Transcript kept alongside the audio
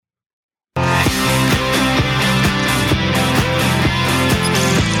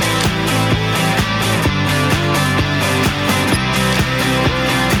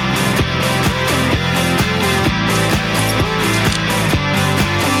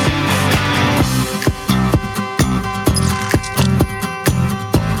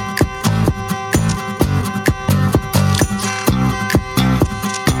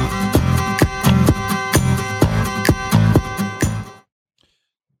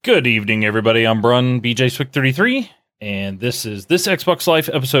Good evening, everybody. I'm Brun, BJ Swick 33, and this is This Xbox Life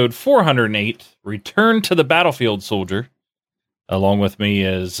episode 408, Return to the Battlefield Soldier. Along with me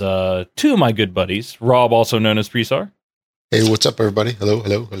is two of my good buddies, Rob, also known as Presar. Hey, what's up, everybody?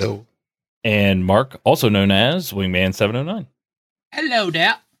 Hello. And Mark, also known as Wingman 709. Hello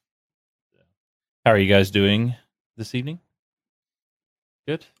there. How are you guys doing this evening?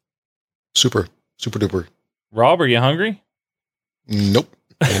 Good? Super duper. Rob, are you hungry? Nope.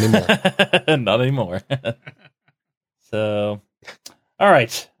 Not anymore. Not anymore. So, all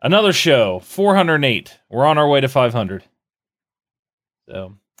right. Another show, 408. We're on our way to 500.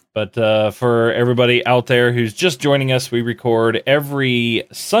 So, but for everybody out there who's just joining us, we record every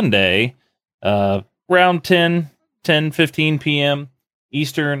Sunday around 10:15 p.m.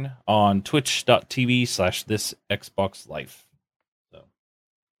 Eastern on twitch.tv/thisxboxlife.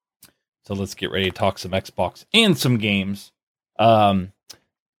 So let's get ready to talk some Xbox and some games.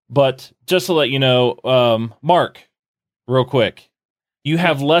 But just to let you know, Mark, real quick, you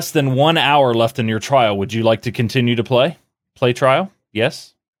have less than 1 hour left in your trial. Would you like to continue to play trial?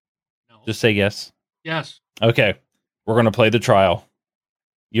 Yes? No. Just say yes. Yes. Okay. We're going to play the trial.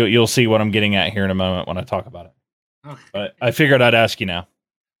 You'll see what I'm getting at here in a moment when I talk about it. Okay. But I figured I'd ask you now.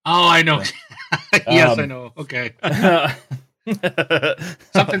 Oh, I know. Yes, I know. Okay.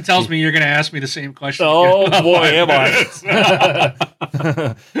 Something tells me you're going to ask me the same question. Oh, boy, am I.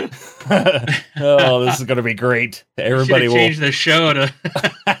 Oh, this is going to be great. Everybody will change the show to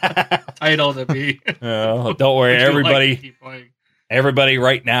title to be. Oh, don't worry. Everybody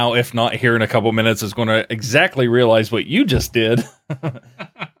right now, if not here in a couple minutes, is going to exactly realize what you just did.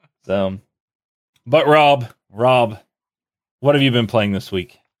 So, but Rob, what have you been playing this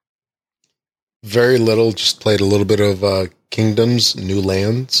week? Very little. Just played a little bit of Kingdoms, New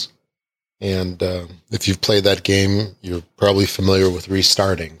Lands. And if you've played that game, you're probably familiar with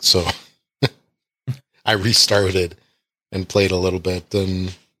restarting. So I restarted and played a little bit.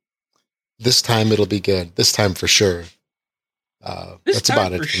 And this time it'll be good. This time for sure. That's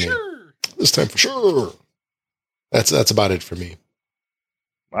about it for me. This time for sure. That's about it for me.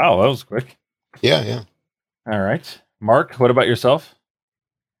 Wow, that was quick. Yeah. All right. Mark, what about yourself?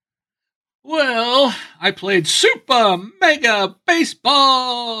 Well, I played Super Mega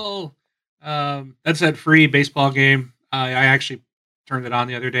Baseball. That's that free baseball game. I actually turned it on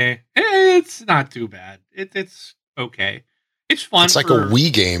the other day. It's not too bad. It's okay. It's fun. It's like a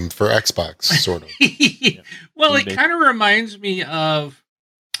Wii game for Xbox, sort of. Well, it kind of reminds me of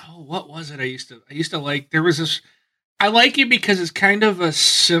what was it? I used to like. There was this. I like it because it's kind of a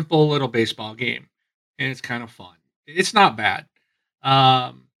simple little baseball game, and it's kind of fun. It's not bad.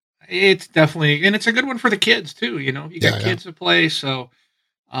 It's definitely, and it's a good one for the kids too. You know, you got kids to play, so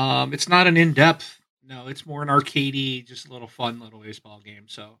it's not an in-depth. No, it's more an arcadey, just a little fun little baseball game.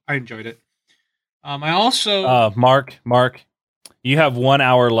 So I enjoyed it. I also Mark, you have 1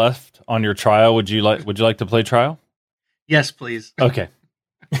 hour left on your trial. Would you like to play trial? Yes, please. Okay.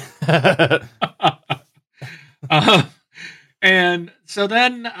 And so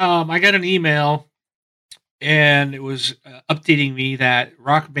then I got an email. And it was updating me that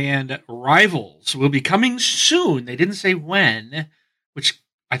Rock Band Rivals will be coming soon. They didn't say when, which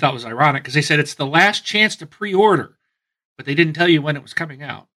I thought was ironic because they said it's the last chance to pre-order, but they didn't tell you when it was coming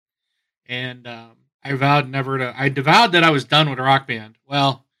out. And I vowed that I was done with Rock Band.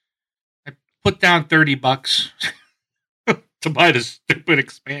 Well, I put down $30 to buy the stupid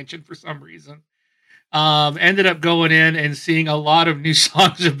expansion for some reason. Ended up going in and seeing a lot of new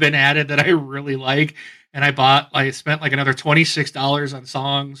songs have been added that I really like. And I spent like another $26 on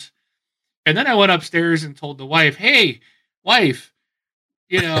songs. And then I went upstairs and told the wife, hey, wife,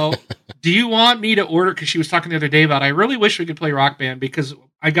 do you want me to order? Because she was talking the other day about, I really wish we could play Rock Band because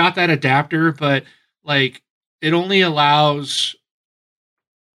I got that adapter, but like it only allows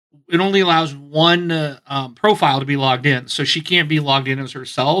one profile to be logged in. So she can't be logged in as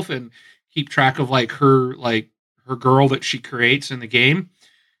herself and keep track of her girl that she creates in the game.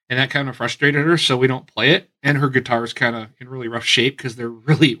 And that kind of frustrated her, so we don't play it. And her guitar is kind of in really rough shape because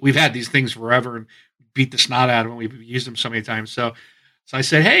we've had these things forever and beat the snot out of them. We've used them so many times. So I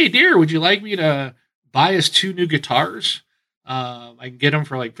said, hey, dear, would you like me to buy us 2 new guitars? I can get them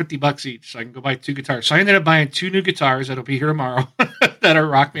for like $50 each, so I can go buy 2 guitars. So I ended up buying 2 new guitars that'll be here tomorrow that are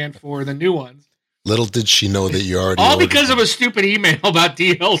Rock Band 4, the new ones. Little did she know that you already all because of a stupid email about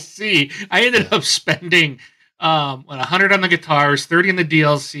DLC. I ended up spending $100 on the guitars, $30 on the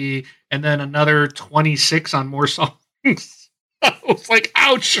DLC, and then another $26 on more songs. I was like,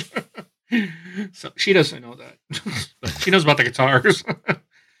 ouch. So she doesn't know that. She knows about the guitars.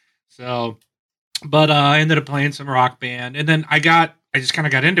 So, but I ended up playing some Rock Band, and then I got I just kind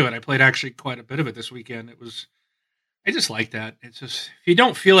of got into it. I played actually quite a bit of it this weekend. I just like that. It's just, if you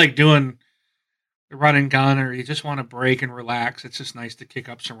don't feel like doing the run and gun, or you just want to break and relax, it's just nice to kick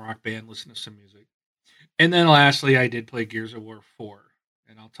up some Rock Band, listen to some music. And then lastly, I did play Gears of War 4,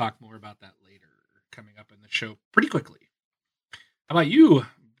 and I'll talk more about that later, coming up in the show pretty quickly. How about you,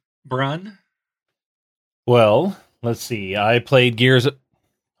 Brun? Well, let's see. I played Gears.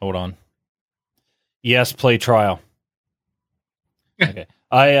 Hold on. Yes, play trial. Okay.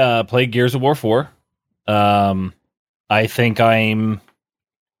 I played Gears of War 4. I think I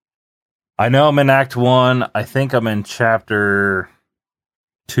know I'm in Act 1. I think I'm in Chapter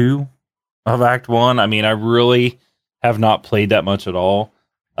 2 of Act 1. I mean, I really have not played that much at all.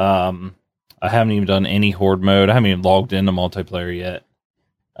 I haven't even done any Horde mode. I haven't even logged into multiplayer yet.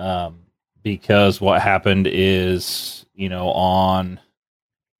 Because what happened is, on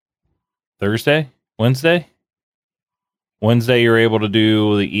Wednesday, you're able to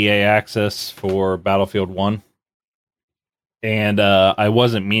do the EA access for Battlefield 1. And I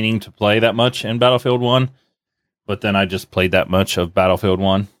wasn't meaning to play that much in Battlefield 1, but then I just played that much of Battlefield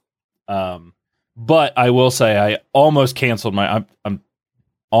 1. But I will say I almost canceled I'm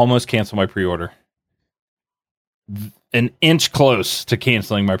almost canceled my pre-order. An inch close to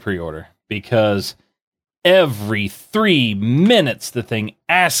canceling my pre-order, because every 3 minutes the thing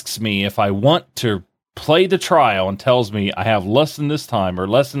asks me if I want to play the trial and tells me I have less than this time or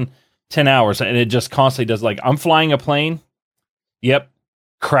less than 10 hours. And it just constantly does, like, I'm flying a plane. Yep.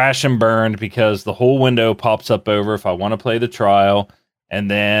 Crash and burned, because the whole window pops up over if I want to play the trial. And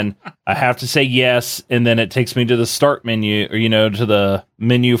then I have to say yes. And then it takes me to the start menu, or, to the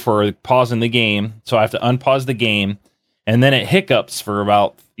menu for pausing the game. So I have to unpause the game. And then it hiccups for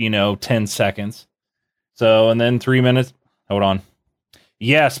about, 10 seconds. So, and then 3 minutes. Hold on.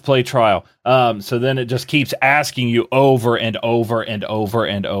 Yes, play trial. So then it just keeps asking you over and over and over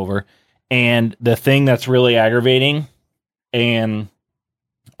and over. And the thing that's really aggravating, and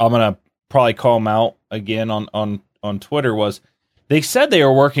I'm going to probably call them out again on Twitter, was they said they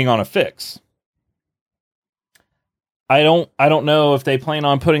were working on a fix. I don't know if they plan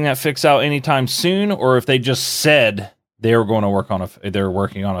on putting that fix out anytime soon, or if they just said they were going to they're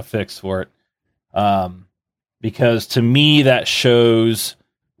working on a fix for it. Because to me, that shows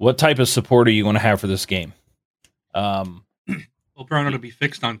what type of support are you going to have for this game. Well, Brun, it'll be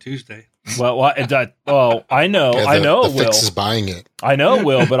fixed on Tuesday. Well, I know, Yeah, I know the it will. fix is buying it. I know it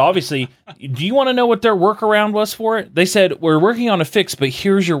will, but obviously, do you want to know what their workaround was for it? They said, we're working on a fix, but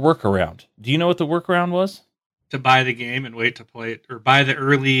here's your workaround. Do you know what the workaround was? To buy the game and wait to play it, or buy the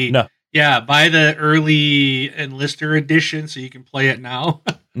early... No. Yeah, buy the early Enlister edition so you can play it now.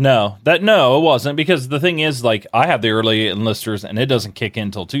 No, it wasn't, because the thing is, like, I have the early Enlisters and it doesn't kick in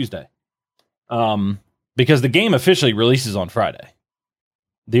until Tuesday. Because the game officially releases on Friday.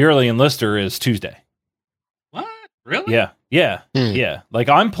 The early Enlister is Tuesday. What? Really? Yeah. Like,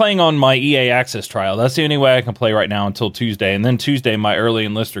 I'm playing on my EA Access trial. That's the only way I can play right now until Tuesday. And then Tuesday, my early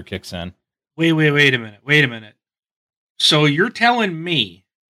Enlister kicks in. Wait a minute. So you're telling me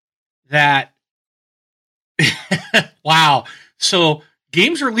that... Wow. So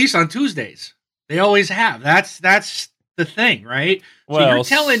games release on Tuesdays. They always have. That's the thing, right? Well, so you're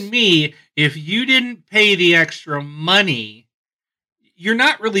telling me if you didn't pay the extra money, you're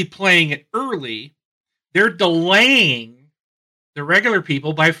not really playing it early. They're delaying the regular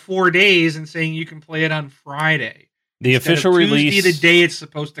people by 4 days and saying you can play it on Friday. The official release... Tuesday, the day it's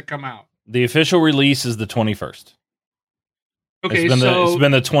supposed to come out. The official release is the 21st. Okay, it's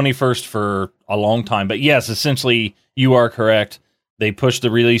been the 21st for a long time. But yes, essentially, you are correct. They pushed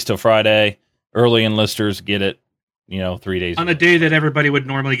the release to Friday. Early Enlisters get it, 3 days on a day that everybody would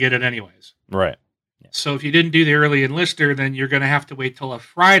normally get it anyways. Right. Yeah. So if you didn't do the early Enlister, then you're going to have to wait till a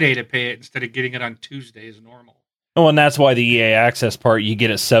Friday to pay it instead of getting it on Tuesday as normal. Oh, and that's why the EA Access part, you get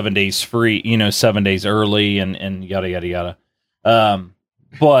it 7 days free, 7 days early and yada, yada, yada.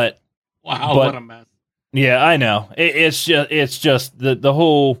 But... Wow, what a mess. Yeah, I know. It's just the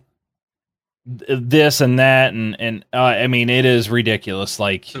whole this and that and I mean, it is ridiculous.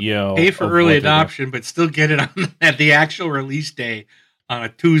 Like, so pay for early adoption, but still get it on at the actual release day on a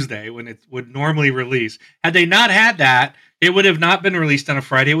Tuesday when it would normally release. Had they not had that, it would have not been released on a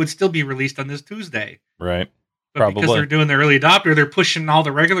Friday. It would still be released on this Tuesday. Right. But Probably. Because they're doing the early adopter, they're pushing all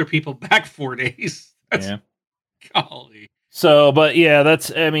the regular people back 4 days. Yeah. Golly. So, but yeah,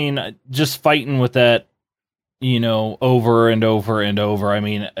 just fighting with that, over and over and over. I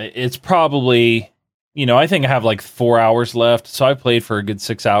mean, it's probably, I think I have like 4 hours left. So I played for a good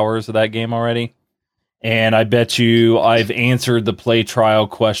 6 hours of that game already. And I bet you I've answered the play trial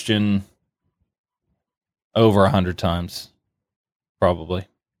question over 100 times. probably.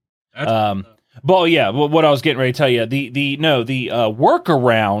 That's Well, yeah. What I was getting ready to tell you, the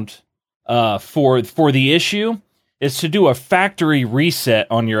workaround for the issue is to do a factory reset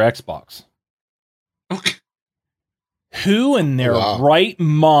on your Xbox. okay. Who in their right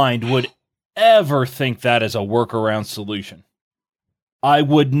mind would ever think that is a workaround solution? I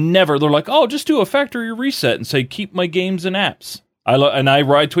would never. They're like, oh, just do a factory reset and say keep my games and apps. I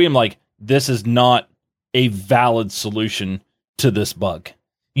write tweet him like, this is not a valid solution to this bug.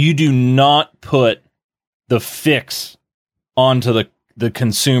 You do not put the fix onto the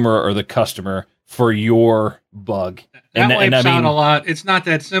consumer or the customer for your bug. That wipes out a lot. It's not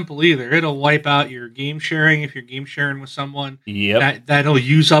that simple either. It'll wipe out your game sharing if you're game sharing with someone. Yep. That'll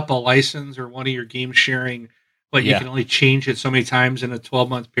use up a license or one of your game sharing, but you can only change it so many times in a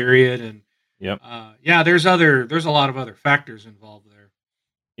 12-month period. And there's a lot of other factors involved there.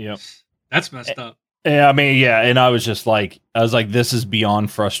 Yep. That's messed up. Yeah, I mean, yeah, and I was like, this is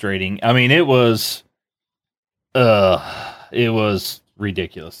beyond frustrating. I mean, it was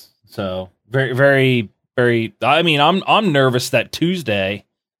ridiculous. So very, very, very. I mean, I'm nervous that Tuesday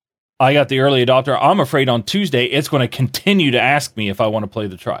I got the early adopter. I'm afraid on Tuesday it's going to continue to ask me if I want to play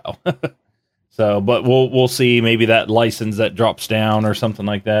the trial. So, but we'll see. Maybe that license that drops down or something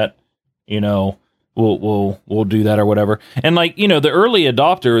like that. We'll do that or whatever. And the early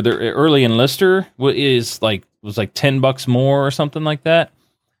adopter, the early enlister was like $10 more or something like that.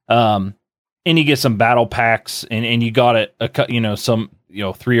 And you get some battle packs and you got it,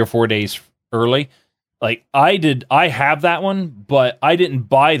 3 or 4 days early. Like I have that one, but I didn't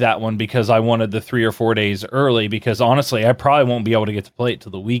buy that one because I wanted the 3 or 4 days early, because honestly, I probably won't be able to get to play it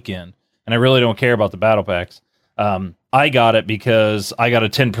till the weekend. And I really don't care about the battle packs. I got it because I got a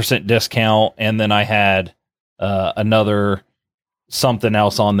 10% discount, and then I had another something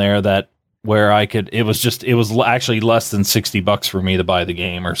else on there where I could. It was actually less than $60 for me to buy the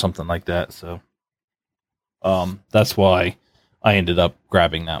game or something like that. So, that's why I ended up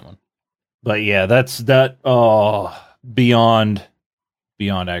grabbing that one. But yeah, that's beyond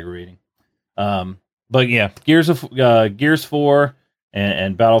aggravating. But yeah, Gears 4.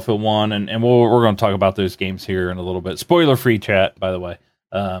 And Battlefield 1, and we're going to talk about those games here in a little bit. Spoiler-free chat, by the way,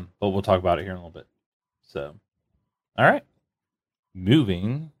 but we'll talk about it here in a little bit. So, all right,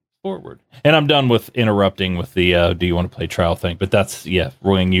 moving forward. And I'm done with interrupting with the do you want to play trial thing, but that's,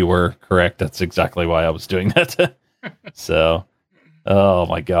 Roying, you were correct. That's exactly why I was doing that. So, oh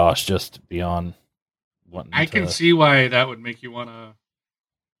my gosh, just beyond wanting I can see why that would make you want to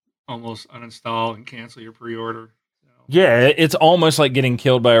almost uninstall and cancel your pre-order. Yeah, it's almost like getting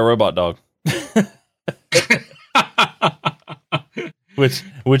killed by a robot dog. which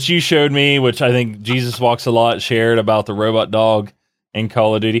you showed me, which I think Jesus Walks a Lot shared about the robot dog in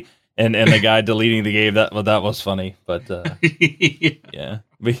Call of Duty, and the guy deleting the game. That was funny, but yeah.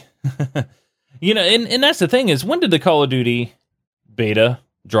 And that's the thing is, when did the Call of Duty beta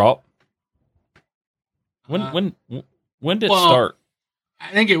drop? When did it start?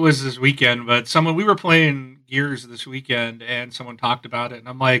 I think it was this weekend, but we were playing Gears this weekend, and someone talked about it, and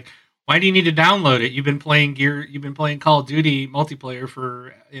I'm like, why do you need to download it? You've been playing Call of Duty multiplayer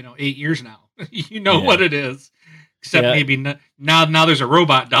for 8 years now. What it is, except maybe now there's a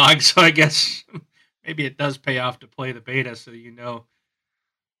robot dog, so I guess maybe it does pay off to play the beta, so that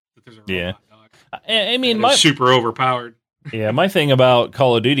there's a robot dog. I mean, super overpowered. Yeah, my thing about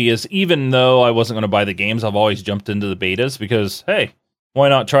Call of Duty is, even though I wasn't going to buy the games, I've always jumped into the betas because, hey, why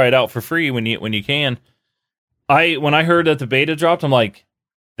not try it out for free when you can? When I heard that the beta dropped, I'm like,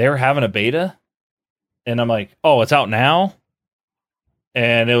 they were having a beta? And I'm like, oh, it's out now?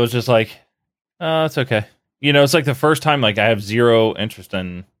 And it was just like, oh, it's okay. It's like the first time I have zero interest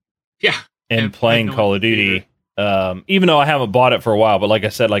in playing Call of Duty. Even though I haven't bought it for a while, but like I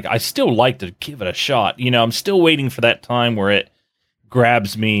said, I still like to give it a shot. I'm still waiting for that time where it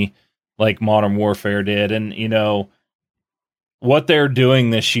grabs me like Modern Warfare did. And, what they're doing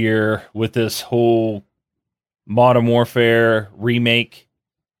this year with this whole Modern Warfare remake,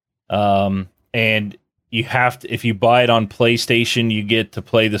 and you have to, if you buy it on PlayStation, you get to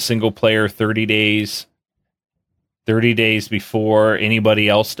play the single player 30 days before anybody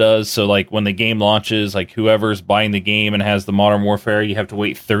else does. So when the game launches, whoever's buying the game and has the Modern Warfare, you have to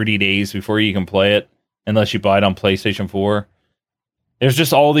wait 30 days before you can play it unless you buy it on PlayStation 4. There's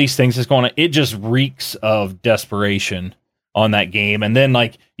just all these things that's going on. It just reeks of desperation on that game. And then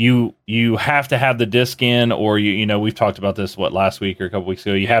you have to have the disc in, or we've talked about this last week or a couple weeks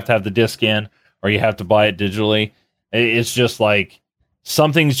ago. You have to have the disc in, or you have to buy it digitally. It's just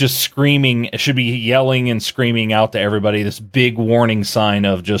something's just screaming. It should be yelling and screaming out to everybody, this big warning sign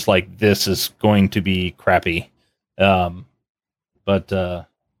of just this is going to be crappy. But But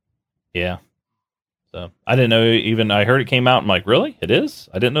yeah. So I didn't know, even I heard it came out. I'm like, really? It is?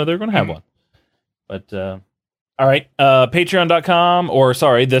 I didn't know they were going to have one. But all right, patreon.com, or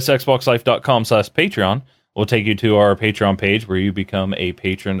sorry, thisxboxlife.com/Patreon will take you to our Patreon page where you become a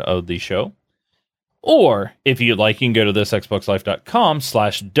patron of the show. Or if you'd like, you can go to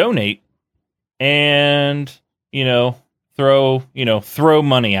thisxboxlife.com/donate and, throw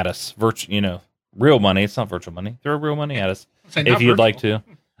money at us. Real money. It's not virtual money. Throw real money at us if you'd like to.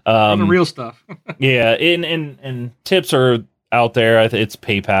 The real stuff. Yeah, and tips are out there. It's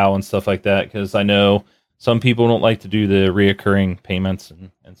PayPal and stuff like that, because I know some people don't like to do the reoccurring payments and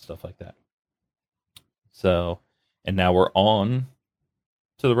stuff like that. So, and now we're on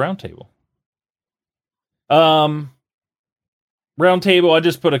to the roundtable. Roundtable, I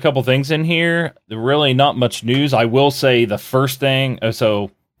just put a couple things in here. Really not much news. I will say the first thing.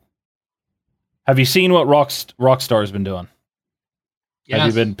 So, have you seen what Rockstar's been doing? Yes. Have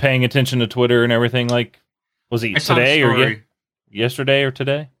you been paying attention to Twitter and everything? Like, was it today or yesterday or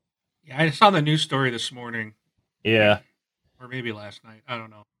today? Yeah, I saw the news story this morning. Yeah. Or maybe last night. I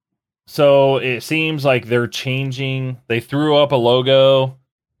don't know. So it seems like they're changing. They threw up a logo,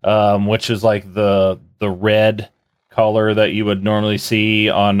 which is like the red color that you would normally see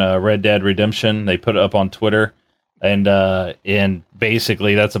on Red Dead Redemption. They put it up on Twitter, and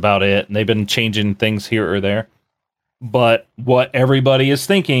basically that's about it. And they've been changing things here or there. But what everybody is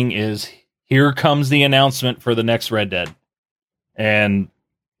thinking is, here comes the announcement for the next Red Dead. And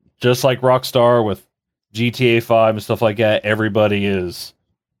just like Rockstar with GTA 5 and stuff like that, everybody is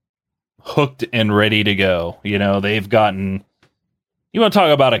hooked and ready to go. They've gotten... You want to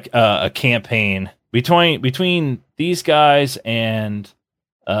talk about a campaign between these guys and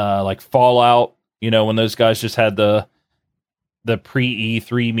like Fallout, when those guys just had the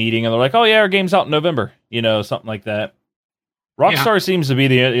pre-E3 meeting and they're like, oh yeah, our game's out in November, something like that. Rockstar seems to be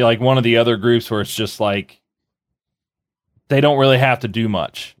the one of the other groups where it's just like they don't really have to do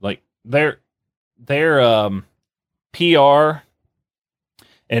much. Like their PR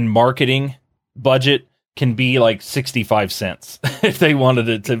and marketing budget can be like 65 cents if they wanted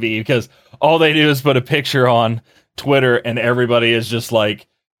it to be, because all they do is put a picture on Twitter and everybody is just like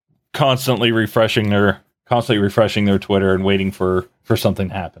constantly refreshing their Twitter and waiting for something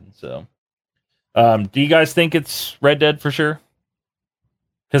to happen. So, do you guys think it's Red Dead for sure?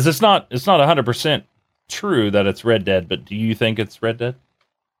 Because it's not 100% true that it's Red Dead, but do you think it's Red Dead?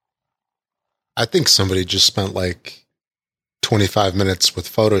 I think somebody just spent like 25 minutes with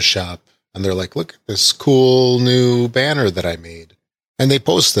Photoshop and they're like, look at this cool new banner that I made. And they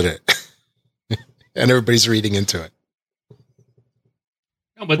posted it. And everybody's reading into it.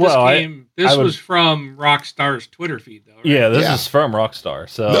 No, but this was from Rockstar's Twitter feed, though, right? Yeah, this is from Rockstar.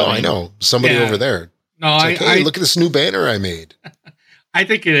 So no, I know. Somebody over there. No, hey, look at this new banner I made. I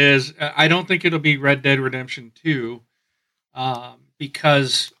think it is. I don't think it'll be Red Dead Redemption 2,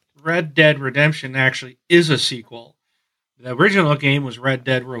 because Red Dead Redemption actually is a sequel. The original game was Red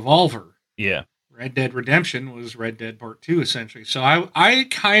Dead Revolver. Yeah. Red Dead Redemption was Red Dead Part 2, essentially. So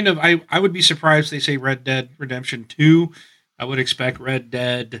I would be surprised if they say Red Dead Redemption 2. I would expect Red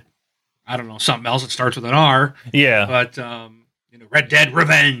Dead, I don't know, something else that starts with an R. Yeah. But, Red Dead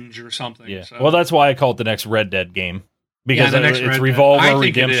Revenge or something. Yeah. So. Well, that's why I call it the next Red Dead game. Because it's Revolver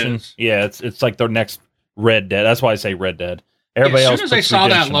Redemption. Yeah, it's like their next Red Dead. That's why I say Red Dead. Everybody else. As soon as I saw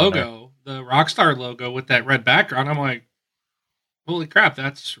that logo, the Rockstar logo with that red background, I'm like, holy crap,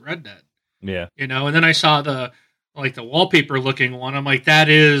 that's Red Dead. Yeah. And then I saw the wallpaper looking one. I'm like, that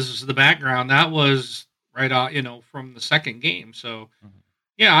is the background. That was right out, from the second game. So,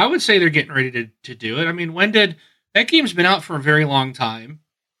 yeah, I would say they're getting ready to do it. I mean, that game's been out for a very long time.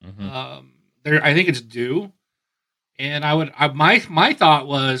 Mm-hmm. I think it's due. And my thought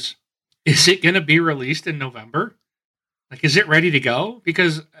was, is it going to be released in November? Like, is it ready to go?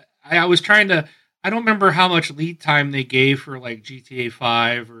 Because I was trying to, I don't remember how much lead time they gave for like GTA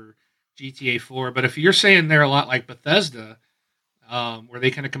 5 or GTA 4, but if you're saying they're a lot like Bethesda, where they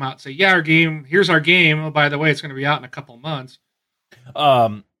kind of come out and say, yeah, here's our game. Oh, by the way, it's going to be out in a couple months.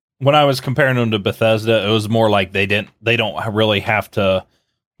 When I was comparing them to Bethesda, it was more like they don't really have to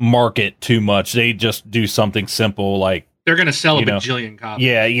market too much. They just do something simple, like they're going to sell a bajillion copies.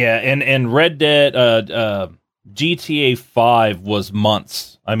 Yeah. And Red Dead, GTA 5 was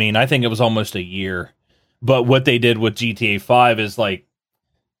months. I mean, I think it was almost a year. But what they did with GTA 5 is like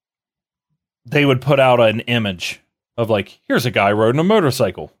they would put out an image of like, here's a guy riding a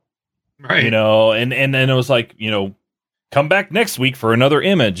motorcycle, right? And it was like, come back next week for another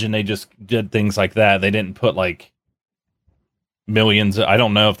image, and they just did things like that. They didn't put like millions. I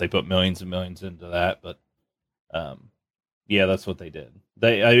don't know if they put millions and millions into that, but Yeah, that's what they did.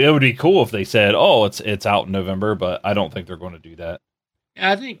 It would be cool if they said, "Oh, it's out in November," but I don't think they're going to do that.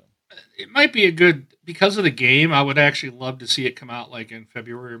 Yeah, I think it might be a good because of the game. I would actually love to see it come out like in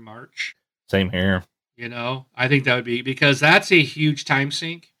February or March. Same here. I think that would be because that's a huge time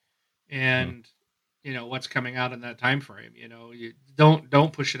sink, and what's coming out in that time frame. You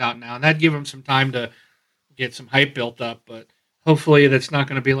don't push it out now, and that'd give them some time to get some hype built up. But hopefully, that's not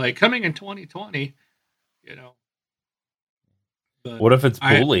going to be like coming in 2020. But what if it's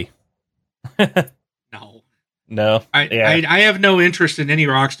Bully? No. No. I have no interest in any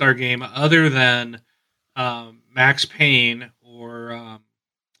Rockstar game other than Max Payne or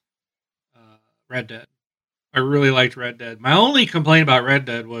Red Dead. I really liked Red Dead. My only complaint about Red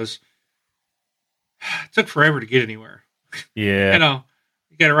Dead was it took forever to get anywhere. Yeah.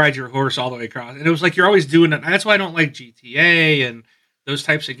 You got to ride your horse all the way across. And it was like you're always doing it. That's why I don't like GTA and those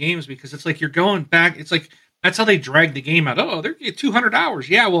types of games because it's like you're going back. It's like that's how they drag the game out. Oh, they're 200 hours.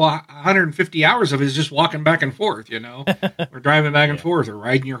 Yeah, well, 150 hours of it is just walking back and forth, or driving back and forth or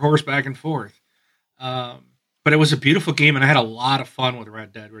riding your horse back and forth. But it was a beautiful game, and I had a lot of fun with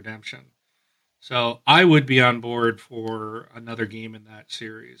Red Dead Redemption. So I would be on board for another game in that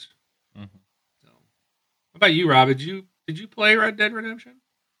series. Mm-hmm. So, what about you, Rob? Did you play Red Dead Redemption?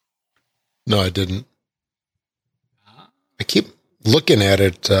 No, I didn't. I keep looking at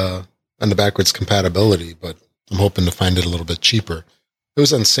it on the backwards compatibility, but I'm hoping to find it a little bit cheaper. It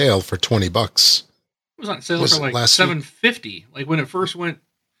was on sale for $20. It was on sale for like $7.50. Like when it first went.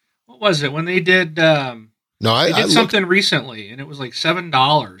 What was it when they did? They did something recently, and it was like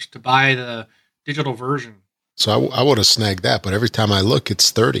 $7 to buy the digital version. So I would have snagged that, but every time I look,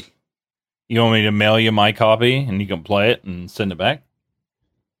 it's $30. You want me to mail you my copy and you can play it and send it back?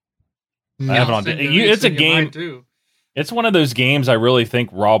 No, I have it on. It's a game. Too. It's one of those games I really think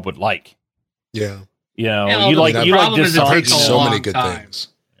Rob would like. Yeah. You like this song. I've heard so many good things.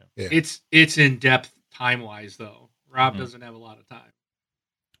 Yeah. It's in depth time wise though. Rob doesn't have a lot of time.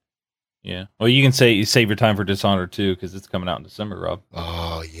 Yeah. Well, you can say you save your time for Dishonored too because it's coming out in December, Rob.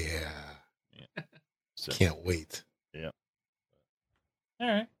 Oh yeah. So. Can't wait. Yeah. All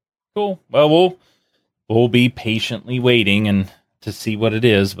right. Cool. Well, we'll be patiently waiting and to see what it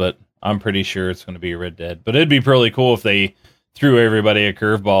is, but I'm pretty sure it's going to be Red Dead. But it'd be really cool if they threw everybody a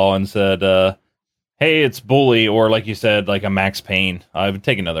curveball and said, "Hey, it's Bully," or like you said, like a Max Payne. I would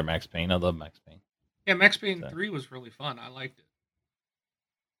take another Max Payne. I love Max Payne. Yeah, Max Payne 3 was really fun. I liked it.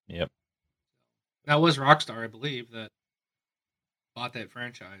 Yep. That was Rockstar, I believe, that bought that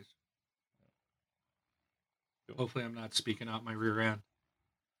franchise. Hopefully I'm not speaking out my rear end.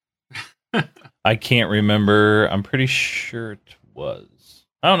 I can't remember. I'm pretty sure it was.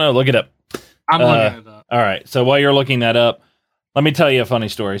 I don't know. Look it up. I'm looking it up. All right. So while you're looking that up, let me tell you a funny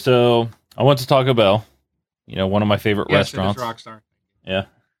story. So I went to Taco Bell, one of my favorite restaurants. It is Rockstar.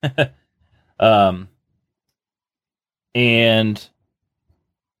 Yeah. And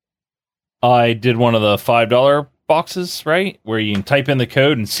I did one of the $5 boxes, right? Where you can type in the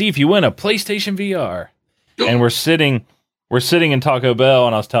code and see if you win a PlayStation VR. And we're sitting in Taco Bell,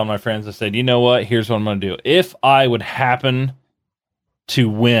 and I was telling my friends, I said, you know what? Here's what I'm going to do. If I would happen to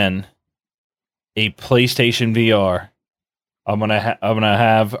win a PlayStation VR, I'm gonna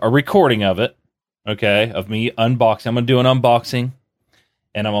have a recording of it, okay, of me unboxing. I'm gonna do an unboxing,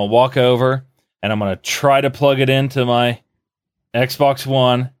 and I'm gonna walk over, and I'm gonna try to plug it into my Xbox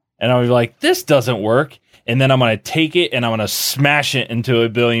One, and I'll be like, this doesn't work, and then I'm gonna take it and I'm gonna smash it into a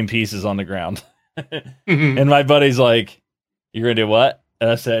billion pieces on the ground. And my buddy's like, you're gonna do what? And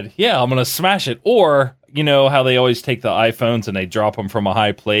I said, yeah, I'm gonna smash it. Or how they always take the iPhones and they drop them from a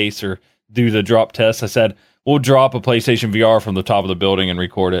high place or do the drop test. I said, we'll drop a PlayStation VR from the top of the building and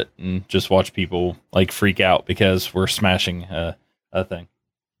record it and just watch people like freak out because we're smashing a thing.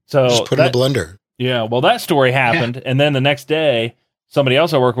 So just put in a blender. Yeah. Well, that story happened. Yeah. And then the next day, somebody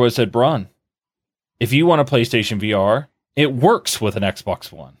else I work with said, Brun, if you want a PlayStation VR, it works with an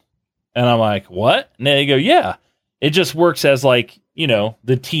Xbox One. And I'm like, what? And they go, yeah, it just works as like,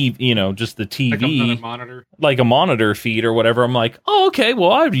 the TV, just the TV, like a monitor feed or whatever. I'm like, oh, okay,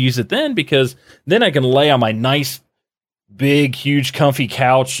 well, I would use it then because then I can lay on my nice, big, huge, comfy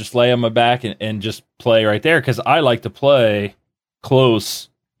couch, just lay on my back and just play right there. Cause I like to play close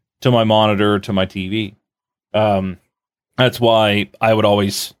to my monitor, to my TV. That's why I would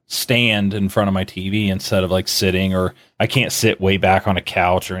always stand in front of my TV instead of like sitting, or I can't sit way back on a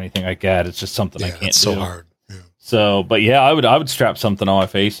couch or anything like that. It's just something I can't do. It's so hard. Yeah. So, but yeah, I would strap something on my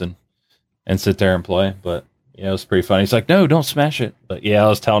face and sit there and play. But yeah, it was pretty funny. He's like, no, don't smash it. But yeah, I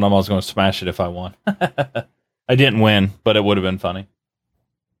was telling him I was going to smash it if I won. I didn't win, but it would have been funny.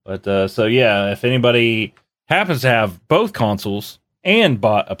 But so yeah, if anybody happens to have both consoles and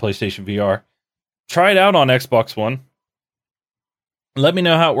bought a PlayStation VR, try it out on Xbox One. Let me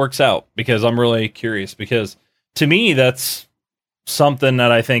know how it works out, because I'm really curious, because to me, that's something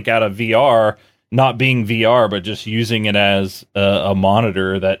that I think out of VR, not being VR, but just using it as a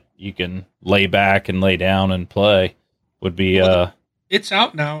monitor that you can lay back and lay down and play would be... It's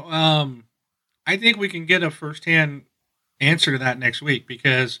out now. I think we can get a firsthand answer to that next week,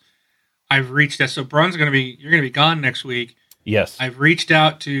 because I've reached out. So Brun's you're going to be gone next week. Yes. I've reached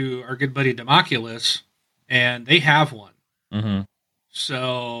out to our good buddy Democulus, and they have one. Mm-hmm.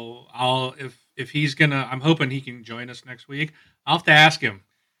 So if he's gonna, I'm hoping he can join us next week. I'll have to ask him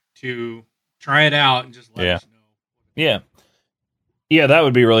to try it out and just let us know. Yeah, that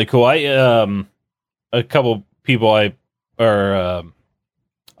would be really cool. I a couple people I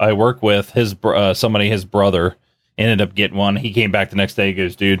work with, his brother ended up getting one. He came back the next day. He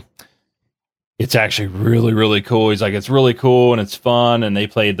goes, dude, it's actually really, really cool. He's like, it's really cool and it's fun. And they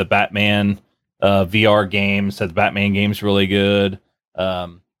played the Batman VR game. Said the Batman game's really good.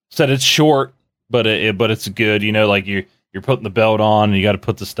 Said it's short, but it's good. You know, like you're putting the belt on and you got to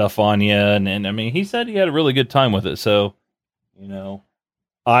put the stuff on you. And I mean, he said he had a really good time with it. So, you know,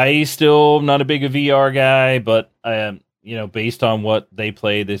 I still not a big VR guy, but I am, you know, based on what they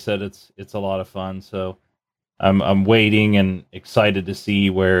played, they said it's a lot of fun. So I'm waiting and excited to see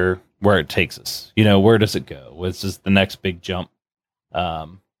where it takes us. You know, where does it go? What's just the next big jump?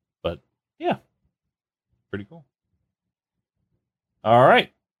 But yeah, pretty cool. All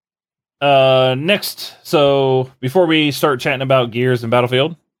right. Next. So before we start chatting about Gears and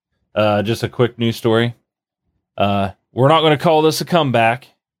Battlefield, just a quick news story. We're not going to call this a comeback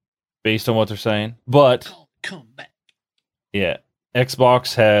based on what they're saying, but comeback. Yeah.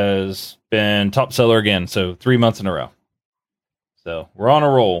 Xbox has been top seller again. So 3 months in a row. So we're on a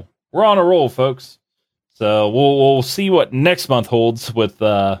roll. We're on a roll, folks. So we'll see what next month holds with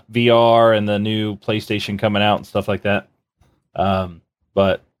VR and the new PlayStation coming out and stuff like that.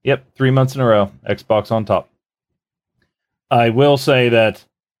 But yep, 3 months in a row, Xbox on top. I will say that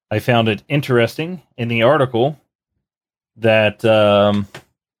I found it interesting in the article that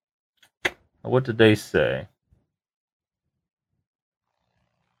what did they say?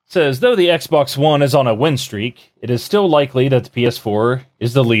 It says, though the Xbox One is on a win streak, it is still likely that the PS4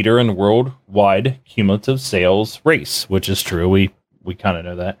 is the leader in worldwide cumulative sales race, which is true. We kind of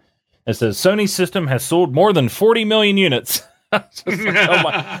know that. It says Sony's system has sold more than 40 million units. Every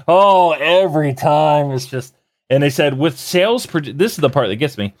time it's just, and they said with sales, this is the part that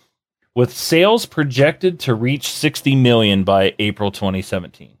gets me, with sales projected to reach 60 million by April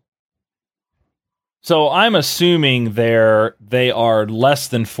 2017. So I'm assuming they are less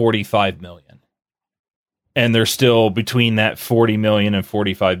than 45 million. And they're still between that 40 million and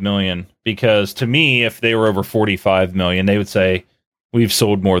 45 million. Because to me, if they were over 45 million, they would say, we've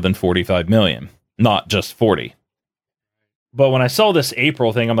sold more than 45 million, not just 40. But when I saw this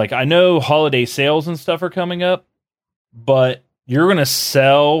April thing, I'm like, I know holiday sales and stuff are coming up, but you're going to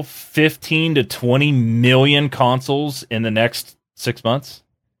sell 15 to 20 million consoles in the next 6 months?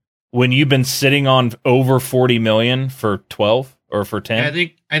 When you've been sitting on over 40 million for 12 or for 10? Yeah,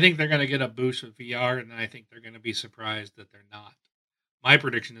 I think they're going to get a boost with VR, and I think they're going to be surprised that they're not. My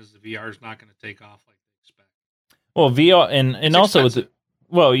prediction is the VR is not going to take off like they expect. Well, VR and also with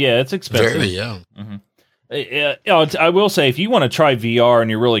it's expensive. Very, yeah. Mm-hmm. I will say, if you want to try VR and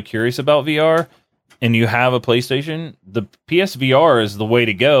you're really curious about VR and you have a PlayStation, the PSVR is the way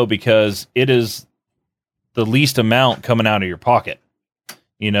to go because it is the least amount coming out of your pocket.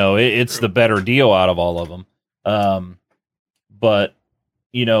 You know, it's the better deal out of all of them. But,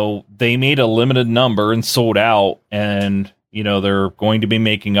 you know, they made a limited number and sold out, and, you know, they're going to be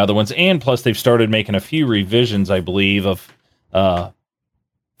making other ones. And plus, they've started making a few revisions, I believe, of, for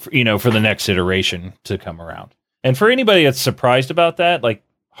the next iteration to come around. And for anybody that's surprised about that, like,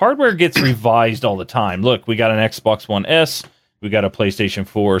 hardware gets revised all the time. Look, we got an Xbox One S, we got a PlayStation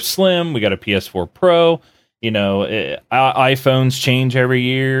 4 Slim, we got a PS4 Pro. You know, iPhones change every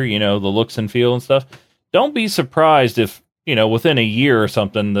year, you know, the looks and feel and stuff. Don't be surprised if, you know, within a year or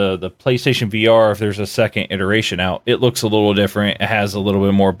something, the PlayStation VR, if there's a second iteration out, it looks a little different. It has a little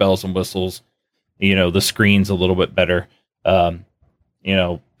bit more bells and whistles. You know, the screen's a little bit better. You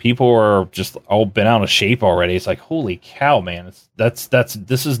know, people are just all bent out of shape already. It's like, holy cow, man.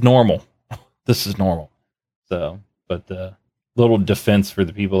 This is normal. This is normal. So, but little defense for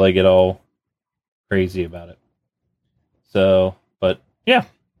the people that get all crazy about it. So, but yeah,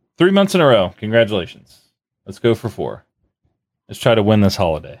 3 months in a row. Congratulations. Let's go for 4. Let's try to win this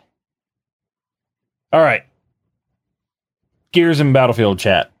holiday. All right. Gears and Battlefield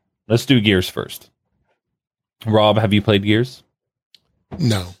chat. Let's do Gears first. Rob, have you played Gears?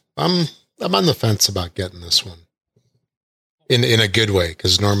 No, I'm on the fence about getting this one in a good way,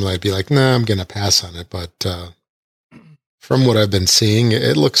 because normally I'd be like, nah, I'm gonna pass on it. But from what I've been seeing,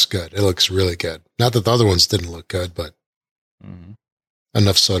 it looks good. It looks really good. Not that the other ones didn't look good, but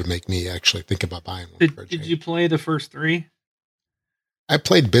enough so to make me actually think about buying one. Did you play the first 3? I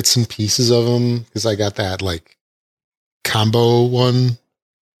played bits and pieces of them because I got that like combo one.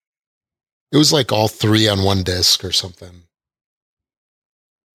 It was like all 3 on one disc or something.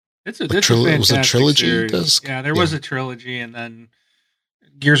 It's a fantastic was a trilogy series. disc. Yeah, there was a trilogy, and then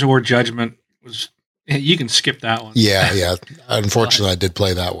Gears of War Judgment was. You can skip that one. Yeah. Unfortunately, I did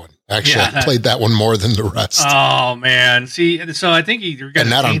play that one. Actually, I played that one more than the rest. Oh man! See, so I think you're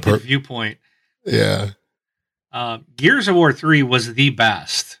getting a tainted viewpoint. Yeah. Gears of War 3 was the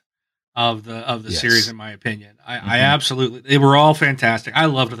best of the series, in my opinion. I absolutely. They were all fantastic. I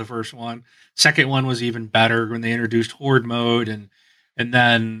loved the first one. Second one was even better when they introduced Horde mode, and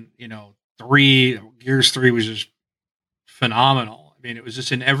then Gears 3 was just phenomenal. I mean, it was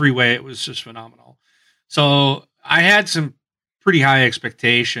just in every way, it was just phenomenal. So I had some pretty high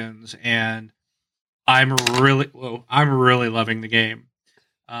expectations, and I'm really loving the game.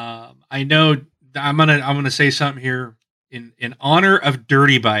 I know I'm gonna say something here in honor of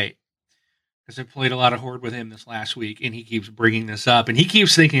Dirty Bite, because I played a lot of Horde with him this last week, and he keeps bringing this up, and he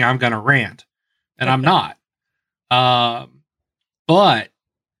keeps thinking I'm gonna rant, and I'm not. But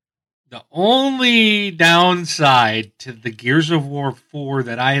the only downside to the Gears of War 4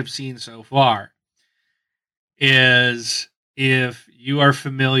 that I have seen so far is, if you are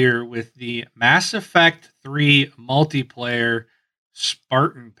familiar with the Mass Effect 3 multiplayer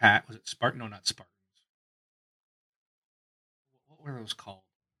Spartan pack. Was it Spartan? No, not Spartans. What were those called?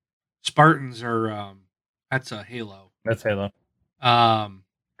 Spartans are, that's a Halo. That's Halo.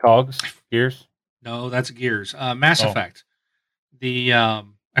 Cogs? Gears? No, that's Gears. Mass Effect. I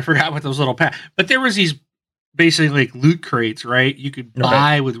forgot what those little but there was these basically like loot crates, right? You could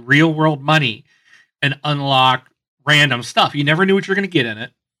buy with real world money and unlock random stuff. You never knew what you're going to get in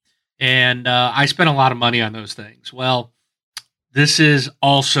it. And I spent a lot of money on those things. Well, this is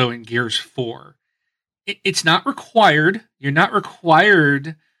also in Gears 4. It's not required. You're not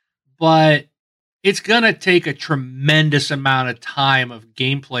required, but it's going to take a tremendous amount of time of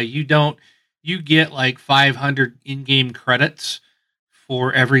gameplay. You get like 500 in-game credits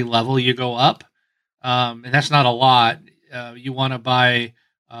for every level you go up. And that's not a lot. You want to buy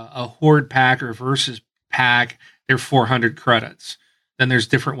a Horde pack or Versus pack, they're 400 credits. Then there's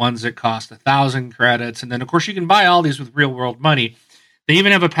different ones that cost 1,000 credits. And then, of course, you can buy all these with real-world money. They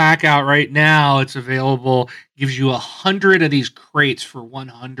even have a pack out right now. It's available. Gives you 100 of these crates for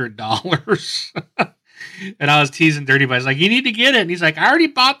 $100. And I was teasing Dirty, but I was like, you need to get it. And he's like, I already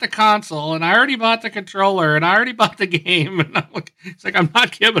bought the console, and I already bought the controller, and I already bought the game. And I'm like, it's like, I'm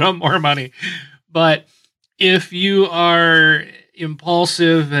not giving him more money. But if you are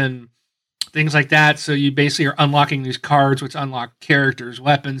impulsive and things like that, so you basically are unlocking these cards, which unlock characters,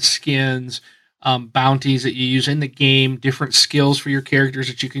 weapons, skins, bounties that you use in the game, different skills for your characters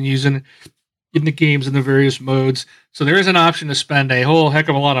that you can use in the games in the various modes. So there is an option to spend a whole heck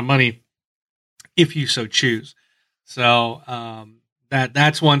of a lot of money if you so choose. So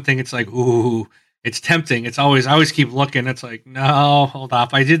that's one thing. It's like, ooh, it's tempting. I always keep looking. It's like, no, hold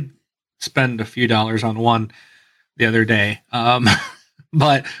up. I did spend a few dollars on one the other day.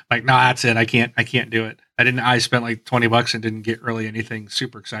 But like, no, that's it. I can't do it. I spent like $20 and didn't get really anything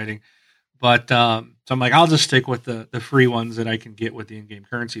super exciting. But so I'm like, I'll just stick with the free ones that I can get with the in-game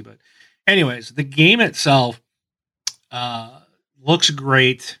currency. But anyways, the game itself looks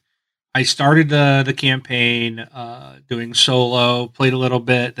great. I started the campaign doing solo, played a little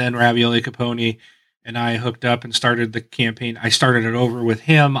bit, then Ravioli Capone and I hooked up and started the campaign. I started it over with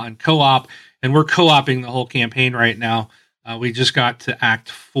him on co-op, and we're co-oping the whole campaign right now. We just got to Act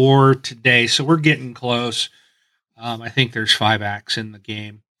 4 today, so we're getting close. I think there's 5 acts in the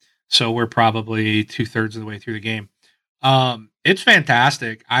game, so we're probably 2/3 of the way through the game. It's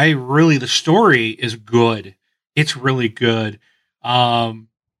fantastic. The story is good. It's really good. And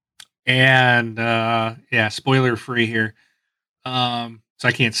spoiler free here. So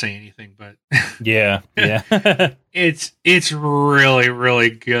I can't say anything, but yeah. it's really,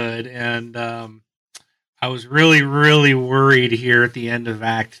 really good. And I was really, really worried here at the end of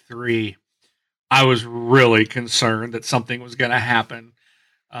Act 3. I was really concerned that something was going to happen.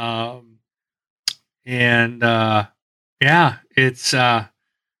 It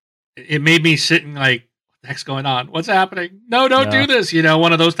made me sitting like, what the heck's going on? What's happening? No, don't do this.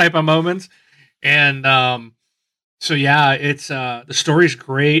 One of those type of moments. And So yeah, it's the story's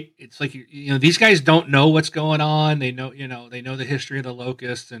great. It's like these guys don't know what's going on. They know they know the history of the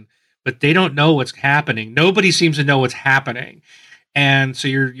locusts, but they don't know what's happening. Nobody seems to know what's happening, and so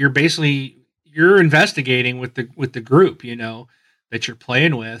you're basically you're investigating with the group that you're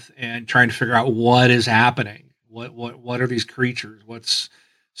playing with and trying to figure out what is happening. What are these creatures?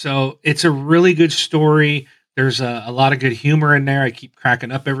 So it's a really good story. There's a lot of good humor in there. I keep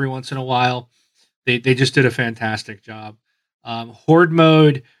cracking up every once in a while. They just did a fantastic job. Horde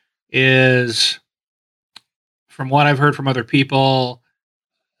mode is, from what I've heard from other people,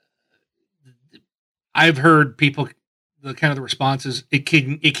 I've heard people the responses, it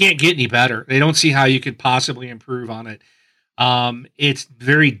can't get any better. They don't see how you could possibly improve on it. It's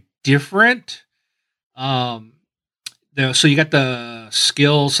very different. So you got the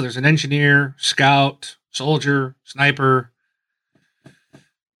skills. So there's an engineer, scout, soldier, sniper.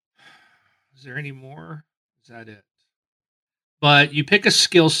 Is there any more? Is that it? But you pick a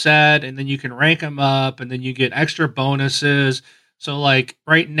skill set and then you can rank them up and then you get extra bonuses. So like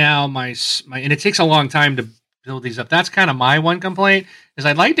right now, my and it takes a long time to build these up. That's kind of my one complaint is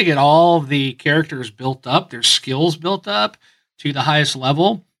I'd like to get all of the characters built up, their skills built up to the highest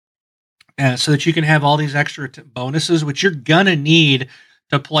level, so that you can have all these extra bonuses, which you're gonna need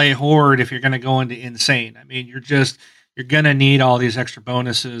to play Horde if you're gonna go into Insane. I mean, you're gonna need all these extra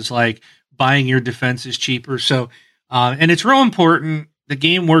bonuses, like buying your defenses cheaper. So, and it's real important. The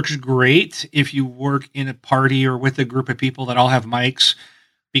game works great if you work in a party or with a group of people that all have mics,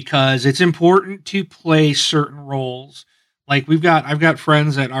 because it's important to play certain roles. Like I've got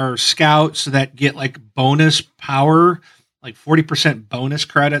friends that are scouts that get like bonus power, like 40% bonus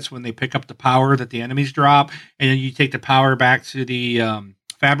credits when they pick up the power that the enemies drop. And then you take the power back to the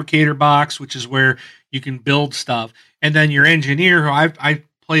fabricator box, which is where you can build stuff. And then your engineer, who I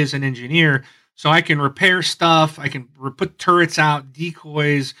play as an engineer, so I can repair stuff. I can put turrets out,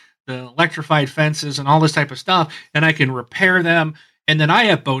 decoys, the electrified fences, and all this type of stuff. And I can repair them. And then I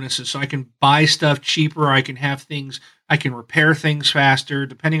have bonuses, so I can buy stuff cheaper. I can have things. I can repair things faster,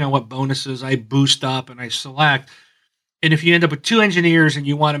 depending on what bonuses I boost up and I select. And if you end up with two engineers and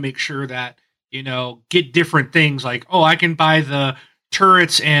you want to make sure that, get different things like, oh, I can buy the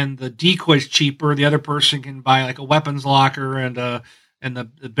turrets and the decoys cheaper. The other person can buy like a weapons locker and the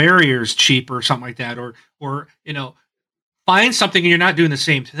barriers cheaper or something like that. Or find something and you're not doing the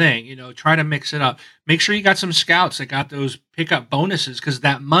same thing. Try to mix it up. Make sure you got some scouts that got those pickup bonuses, because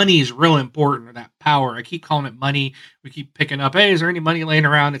that money is real important, or that power. I keep calling it money. We keep picking up, hey, is there any money laying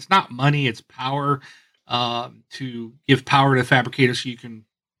around? It's not money, it's power. To give power to the fabricator so you can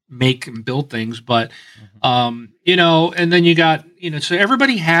make and build things. But, and then you got, so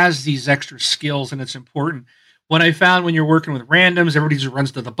everybody has these extra skills, and it's important. What I found when you're working with randoms, everybody just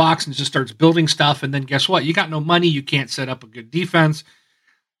runs to the box and just starts building stuff. And then guess what? You got no money. You can't set up a good defense.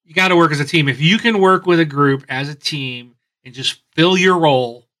 You got to work as a team. If you can work with a group as a team and just fill your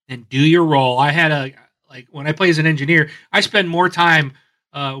role and do your role. I had when I play as an engineer, I spend more time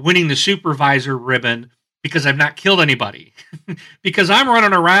winning the supervisor ribbon because I've not killed anybody, because I'm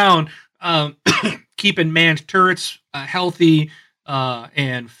running around keeping manned turrets healthy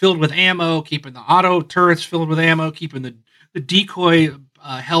and filled with ammo, keeping the auto turrets filled with ammo, keeping the decoy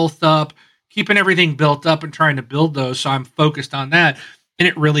health up, keeping everything built up and trying to build those. So I'm focused on that, and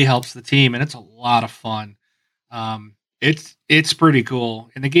it really helps the team, and it's a lot of fun. It's pretty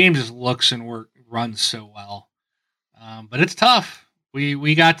cool, and the game just looks and runs so well. But it's tough.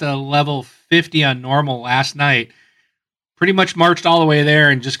 We got to level 50 on normal last night. Pretty much marched all the way there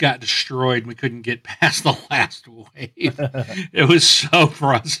and just got destroyed. We couldn't get past the last wave. It was so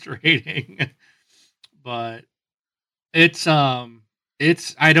frustrating. But it's I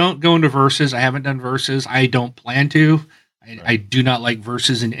don't go into verses. I haven't done verses. I don't plan to. I do not like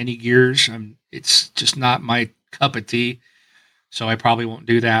verses in any Gears. It's just not my cup of tea. So I probably won't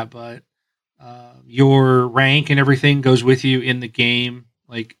do that, but your rank and everything goes with you in the game,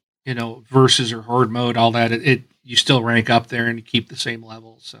 like versus or horde mode, all that. You still rank up there and you keep the same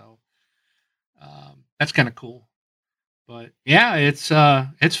level, so that's kind of cool. But yeah,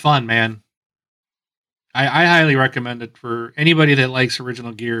 it's fun, man. I highly recommend it for anybody that likes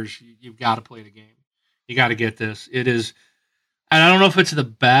original Gears. You've got to play the game. You got to get this. It is, and I don't know if it's the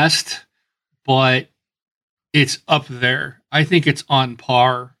best, but it's up there. I think it's on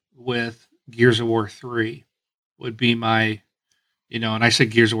par with Gears of War 3 would be my, and I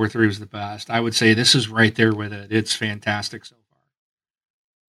said Gears of War 3 was the best. I would say this is right there with it. It's fantastic so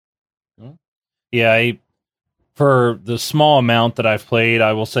far. Yeah, for the small amount that I've played,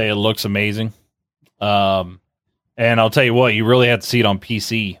 I will say it looks amazing. And I'll tell you what, you really have to see it on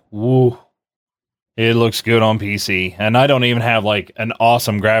PC. Woo. It looks good on PC, and I don't even have like an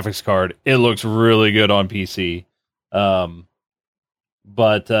awesome graphics card. It looks really good on PC.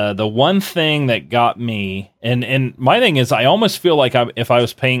 But the one thing that got me, and my thing is, I almost feel like if I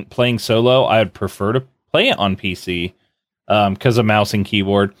was playing solo, I would prefer to play it on PC because of mouse and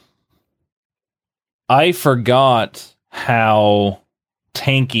keyboard. I forgot how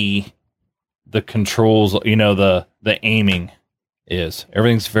tanky the controls, the aiming is.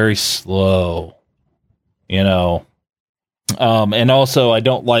 Everything's very slow, and also I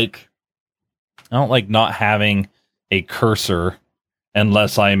don't like not having a cursor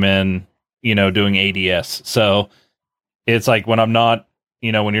unless I'm in, doing ADS. So it's like when I'm not,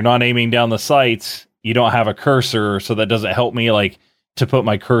 when you're not aiming down the sights, you don't have a cursor. So that doesn't help me like to put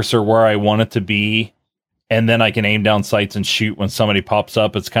my cursor where I want it to be. And then I can aim down sights and shoot when somebody pops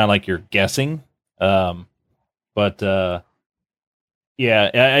up. It's kind of like you're guessing. Yeah,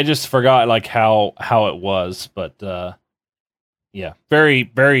 I just forgot like how it was, but yeah, very,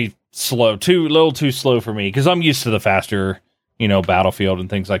 very slow, a little too slow for me because I'm used to the faster, Battlefield and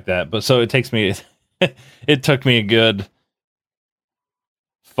things like that. But so it took me a good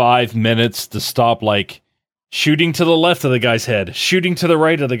 5 minutes to stop like shooting to the left of the guy's head, shooting to the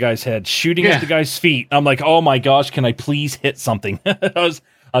right of the guy's head, shooting at the guy's feet. I'm like, oh my gosh, can I please hit something? I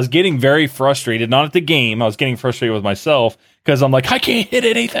was getting very frustrated, not at the game. I was getting frustrated with myself because I'm like, I can't hit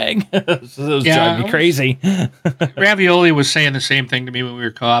anything. So it was driving me crazy. Ravioli was saying the same thing to me when we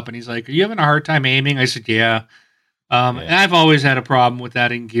were co-op, and he's like, are you having a hard time aiming? I said, yeah. And I've always had a problem with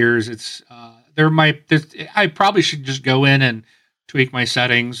that in Gears. It's I probably should just go in and tweak my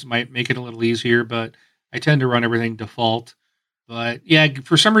settings, might make it a little easier, but I tend to run everything default. But yeah,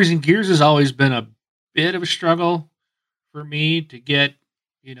 for some reason, Gears has always been a bit of a struggle for me to get,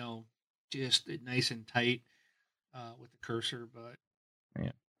 just nice and tight with the cursor. But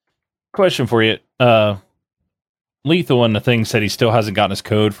yeah. Question for you. Lethal in the thing said he still hasn't gotten his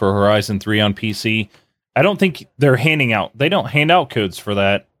code for Horizon 3 on PC. I don't think they don't hand out codes for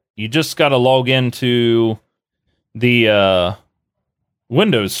that. You just got to log into the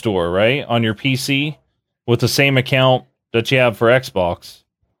Windows Store, right? On your PC with the same account that you have for Xbox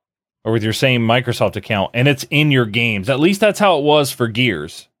or with your same Microsoft account, and it's in your games. At least that's how it was for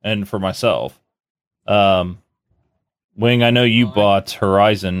Gears and for myself. Wing, I know you bought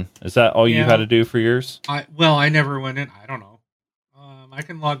Horizon. Is that all you had to do for yours? I never went in. I don't know. I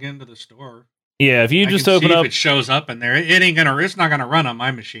can log into the store. Yeah, if you just open up, if it shows up in there. It's not gonna run on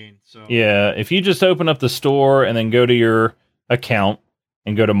my machine. So yeah, if you just open up the store and then go to your account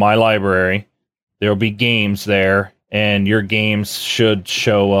and go to My Library, there'll be games there, and your games should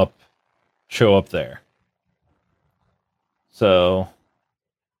show up there. So,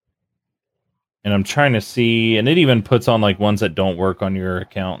 and I'm trying to see, and it even puts on like ones that don't work on your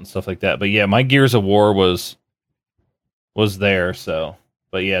account and stuff like that. But yeah, my Gears of War was there. So,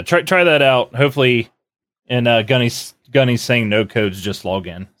 but yeah, try that out. Hopefully, and Gunny's saying no codes, just log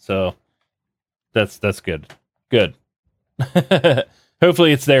in. So that's good. Good.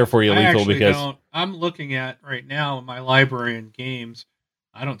 Hopefully it's there for you, Lethal, because I'm looking at right now in my library and games.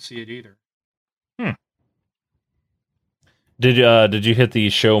 I don't see it either. Did you hit the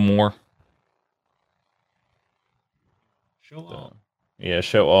show more? Show all. Yeah,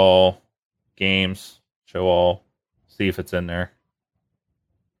 show all games. Show all. See if it's in there.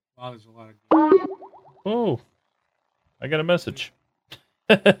 Wow, there's a lot of. Oh, I got a message.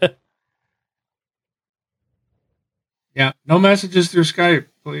 Yeah, no messages through Skype,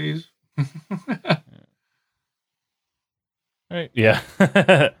 please. Right. Yeah.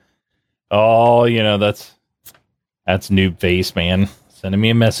 Oh, that's Noob Face, man. Sending me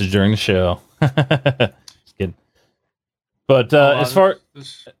a message during the show. Just kidding. But as far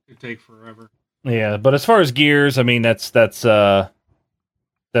this could take forever. Yeah, but as far as Gears, I mean that's what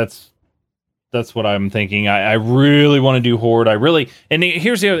I'm thinking. I really want to do Horde. And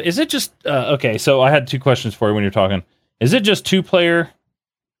here's the other. Is it just okay? So I had two questions for you when you're talking. Is it just 2-player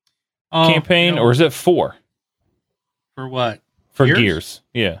campaign, or is it 4? For what? For Gears?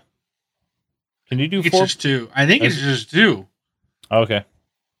 Yeah. Can you do 4? It's just 2. I think it's just 2. Okay.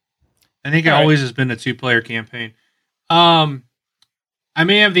 I think it always has been a 2-player campaign. I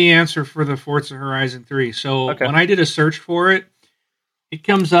may have the answer for the Forza Horizon 3. So when I did a search for it, it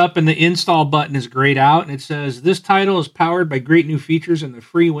comes up and the install button is grayed out, and it says this title is powered by great new features in the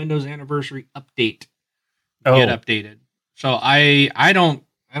free Windows Anniversary Update. Get updated. So I'm on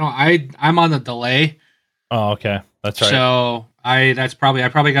the delay. Oh, okay. That's right. So I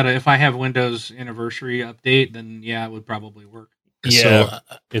probably got to, if I have Windows Anniversary Update, then yeah, it would probably work. Yeah, so,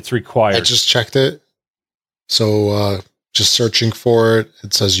 it's required. I just checked it. So just searching for it.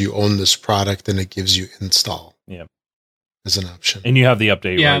 It says you own this product, and it gives you install. Yeah. As an option. And you have the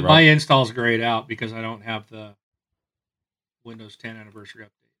update, yeah, right, Rob? my install's grayed out because I don't have the Windows 10 anniversary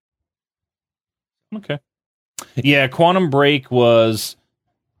update. Okay. Yeah, Quantum Break,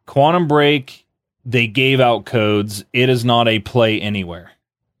 they gave out codes. It is not a play anywhere.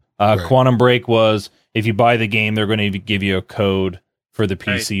 Right. Quantum Break was, if you buy the game, they're going to give you a code for the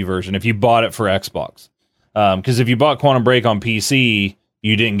PC version if you bought it for Xbox. Because if you bought Quantum Break on PC,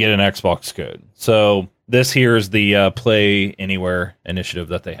 you didn't get an Xbox code. So this here is the Play Anywhere initiative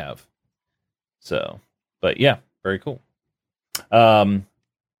that they have. So, but yeah, very cool. The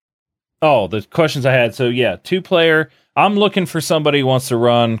questions I had. So yeah, 2-player. I'm looking for somebody who wants to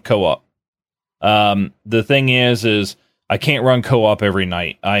run co-op. The thing is I can't run co-op every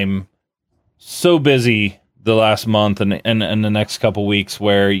night. I'm so busy the last month and the next couple weeks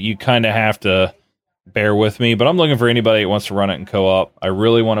where you kind of have to bear with me, but I'm looking for anybody that wants to run it in co-op. I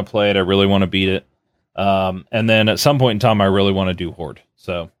really want to play it. I really want to beat it. And then at some point in time, I really want to do Horde.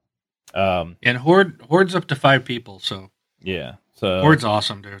 So, and Horde's up to 5 people. So yeah, so Horde's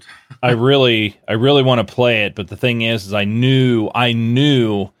awesome, dude. I really want to play it. But the thing is I knew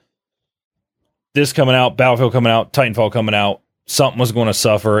this coming out, Battlefield coming out, Titanfall coming out, something was going to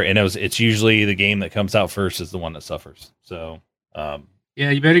suffer, and it's usually the game that comes out first is the one that suffers. So, yeah,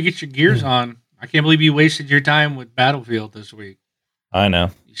 you better get your gears on. I can't believe you wasted your time with Battlefield this week. I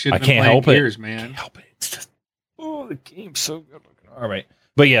know. You should have I been can't playing help Gears, it. man. Can't help it. It's just the game's so good looking. All right,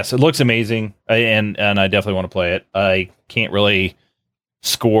 but yes, it looks amazing, and I definitely want to play it. I can't really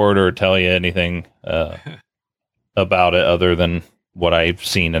score it or tell you anything about it other than what I've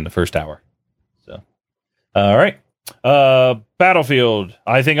seen in the first hour. So, all right. Battlefield.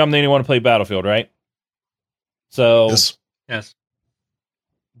 I think I'm the only one to play Battlefield, right? So, Yes.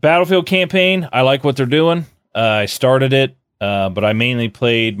 Battlefield campaign. I like what they're doing. I started it, but I mainly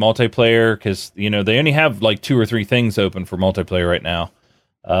played multiplayer because they only have like 2 or 3 things open for multiplayer right now.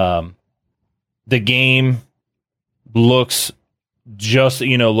 The game looks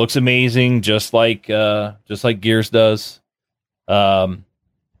looks amazing, just like Gears does.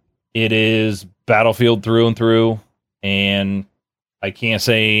 It is Battlefield through and through, and I can't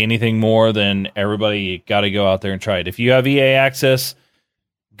say anything more than everybody got to go out there and try it. If you have EA access,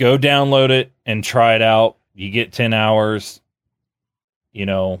 go download it and try it out. You get 10 hours.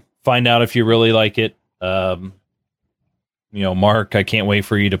 Find out if you really like it. Mark, I can't wait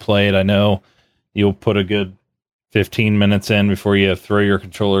for you to play it. I know you'll put a good 15 minutes in before you throw your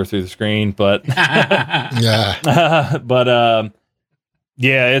controller through the screen, but yeah.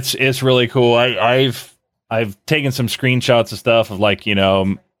 Yeah, it's really cool. I've taken some screenshots of stuff of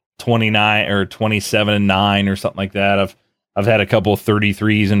 29 or 27 and 9 or something like that. I've had a couple of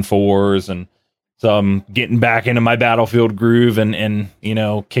 33s and 4s, and so I'm getting back into my Battlefield groove and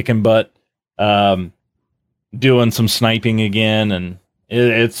kicking butt, doing some sniping again, and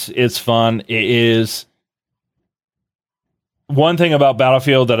it's fun. It is one thing about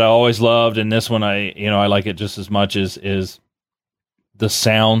Battlefield that I always loved, and this one I like it just as much is the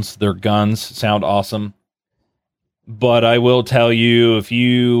sounds. Their guns sound awesome. But I will tell you, if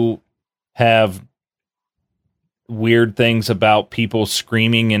you have weird things about people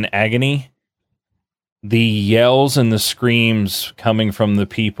screaming in agony, the yells and the screams coming from the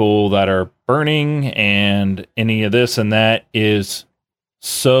people that are burning and any of this and that is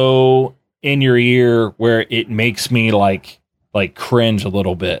so in your ear where it makes me like cringe a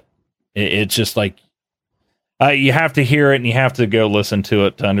little bit. It's just like you have to hear it and you have to go listen to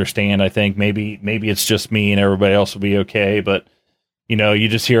it to understand. I think maybe it's just me and everybody else will be okay, but you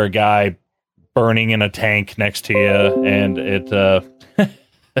just hear a guy burning in a tank next to you, and it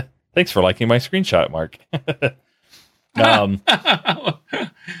thanks for liking my screenshot, Mark.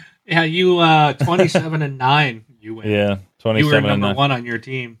 Yeah, you 27 and 9 you win. Yeah, 27 you were and number 9. 1 on your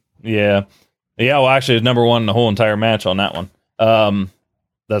team. Yeah, well actually it's number 1 in the whole entire match on that one.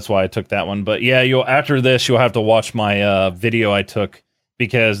 That's why I took that one. But yeah, after this you'll have to watch my video I took,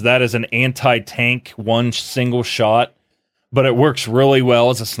 because that is an anti-tank one single shot, but it works really well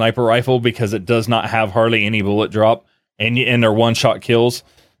as a sniper rifle because it does not have hardly any bullet drop, and they're one shot kills.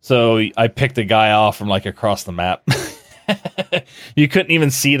 So I picked the guy off from across the map. You couldn't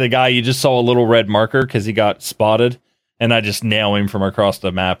even see the guy; you just saw a little red marker because he got spotted, and I just nailed him from across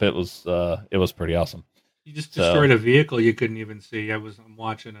the map. It was pretty awesome. You just destroyed a vehicle you couldn't even see. I'm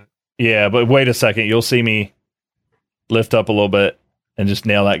watching it. Yeah, but wait a second. You'll see me lift up a little bit and just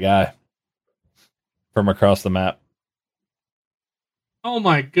nail that guy from across the map. Oh,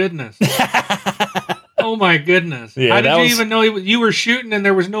 my goodness. Oh, my goodness. Yeah, how did you even know you were shooting and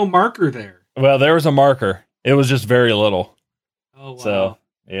there was no marker there? Well, there was a marker. It was just very little. Oh wow. So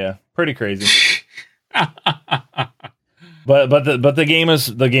yeah, pretty crazy. but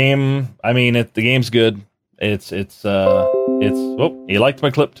the game. I mean, the game's good. It's oh, you liked my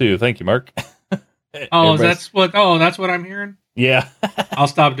clip too. Thank you, Mark. Oh, that's what I'm hearing. Yeah. I'll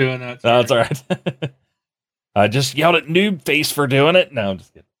stop doing that. No, it's all right. I just yelled at Noob Face for doing it. No, I'm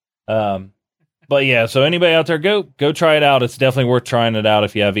just kidding. But yeah, so anybody out there, go try it out. It's definitely worth trying it out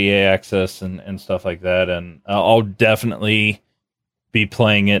if you have EA access and stuff like that. And I'll definitely be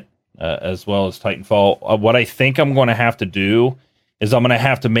playing it as well as Titanfall. What I think I'm going to have to do is I'm going to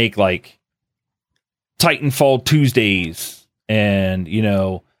have to make like Titanfall Tuesdays and,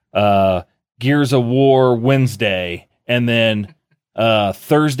 Gears of War Wednesday, and then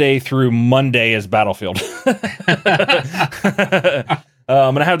Thursday through Monday is Battlefield.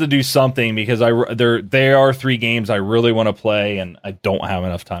 I'm gonna have to do something because there are 3 games I really want to play, and I don't have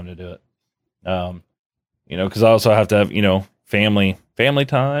enough time to do it. Because I also have to have family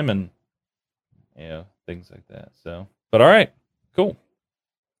time and things like that. So, but all right, cool.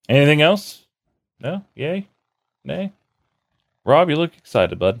 Anything else? No? Yay? Nay? Rob, you look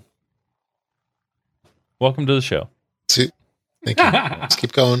excited, bud. Welcome to the show. Thank you. Let's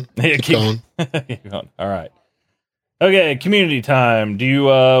keep going. Keep going. Keep going. All right. Okay, community time. Do you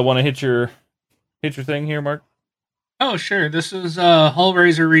want to hit your thing here, Mark? Oh, sure. This is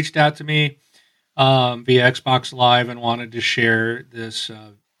Hullraiser reached out to me via Xbox Live and wanted to share this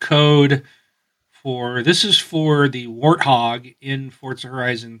code this is for the Warthog in Forza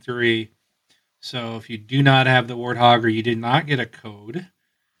Horizon 3. So if you do not have the Warthog or you did not get a code,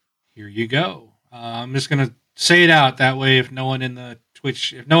 here you go. I'm just going to say it out. That way, if no one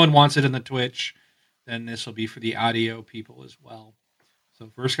wants it in the Twitch, then this will be for the audio people as well.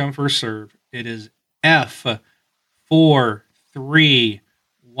 So first come, first serve. It is F4, 3,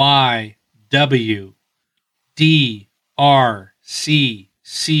 Y, W, D, R, C,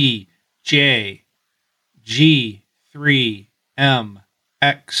 C, J, G, 3M,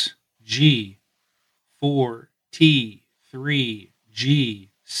 X, G, 4, T, 3,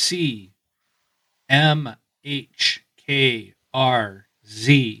 G, C, M, H, K, R,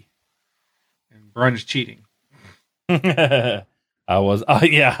 Z. Brun's cheating. I was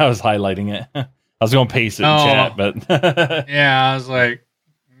highlighting it. I was going to paste it in chat, but yeah, I was like,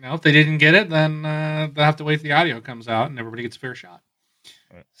 no, if they didn't get it, then they'll have to wait till the audio comes out and everybody gets a fair shot.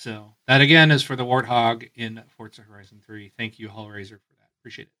 Right. So that again is for the Warthog in Forza Horizon 3. Thank you, Hullraiser, for that.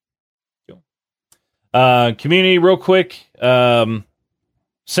 Appreciate it. Cool. Community, real quick. Send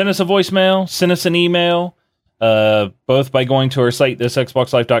us a voicemail, send us an email, both by going to our site,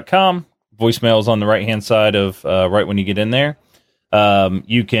 thisxboxlife.com. Voicemail is on the right-hand side of right when you get in there.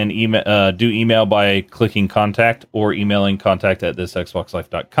 You can email by clicking contact or emailing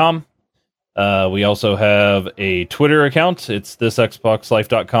contact@thisxboxlife.com. We also have a Twitter account. It's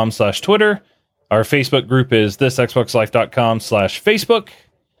thisxboxlife.com/Twitter. Our Facebook group is thisxboxlife.com/Facebook.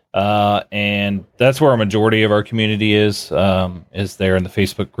 And that's where a majority of our community is there in the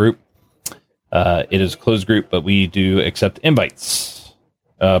Facebook group. It is a closed group, but we do accept invites.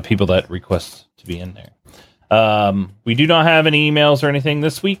 People that request to be in there. We do not have any emails or anything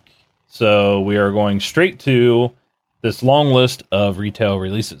this week, so we are going straight to this long list of retail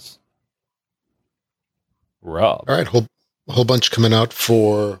releases. Rob. All right, a whole bunch coming out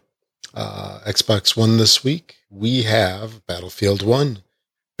for Xbox One this week. We have Battlefield 1,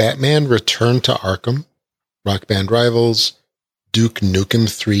 Batman Return to Arkham, Rock Band Rivals, Duke Nukem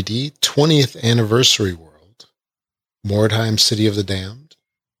 3D, 20th Anniversary World, Mordheim City of the Damned,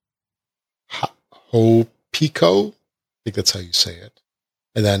 Hopico, I think that's how you say it,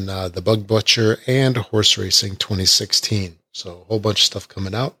 and then The Bug Butcher and Horse Racing 2016. So a whole bunch of stuff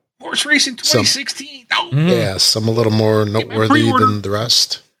coming out. Horse Racing 2016. Yeah, some a little more noteworthy than the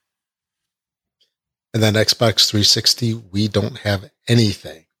rest. And then Xbox 360, we don't have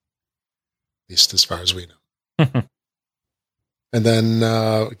anything, at least as far as we know. And then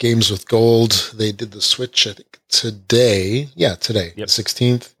Games with Gold, they did the Switch, I think, today. Yeah, today, yep.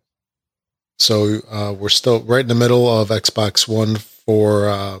 16th. So we're still right in the middle of Xbox One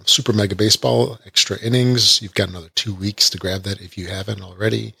for Super Mega Baseball Extra Innings. You've got another 2 weeks to grab that if you haven't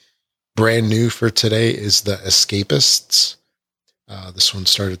already. Brand new for today is The Escapists. This one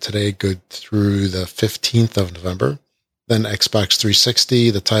started today, good through the 15th of November. Then Xbox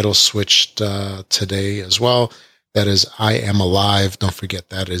 360, the title switched today as well. That is I Am Alive. Don't forget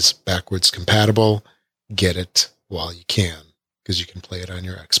that is backwards compatible. Get it while you can, because you can play it on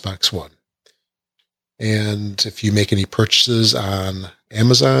your Xbox One. And if you make any purchases on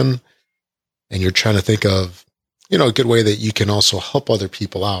Amazon and you're trying to think of, a good way that you can also help other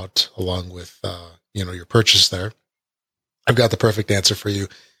people out along with your purchase there, I've got the perfect answer for you,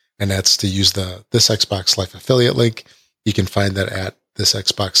 and that's to use the This Xbox Life affiliate link. You can find that at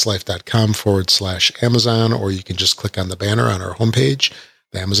thisxboxlife.com/Amazon, or you can just click on the banner on our homepage,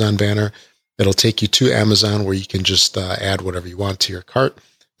 the Amazon banner. It'll take you to Amazon where you can just add whatever you want to your cart.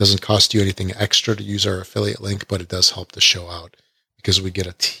 It doesn't cost you anything extra to use our affiliate link, but it does help the show out because we get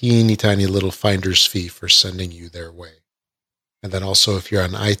a teeny tiny little finder's fee for sending you their way. And then also, if you're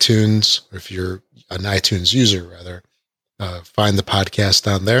on iTunes, or if you're an iTunes user, rather, find the podcast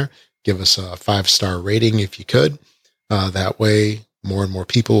down there. Give us a 5-star rating if you could. That way, more and more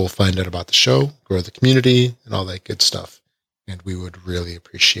people will find out about the show, grow the community, and all that good stuff. And we would really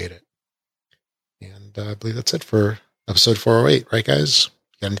appreciate it. And I believe that's it for episode 408, right, guys?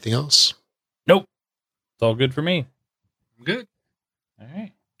 Got anything else? Nope. It's all good for me. I'm good. All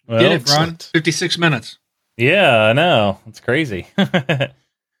right. Well, Did it, Brun. 56 minutes. Yeah, I know. It's crazy.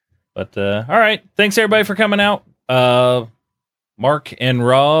 But all right. Thanks everybody for coming out. Mark and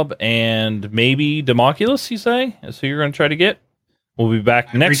Rob and maybe Democulus, you say? Is who you're going to try to get? We'll be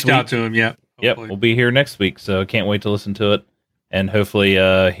back next week. Reached out to him, yeah. Yep, we'll be here next week, so can't wait to listen to it and hopefully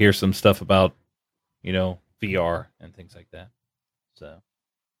hear some stuff about, VR and things like that. So,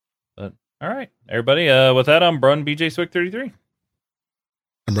 but all right, everybody. With that, I'm Brun BJ Swick 33.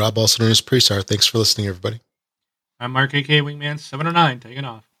 I'm Rob, also known as Presar. Thanks for listening, everybody. I'm Mark, a.k.a. Wingman 709, taking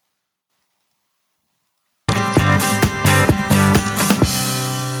off.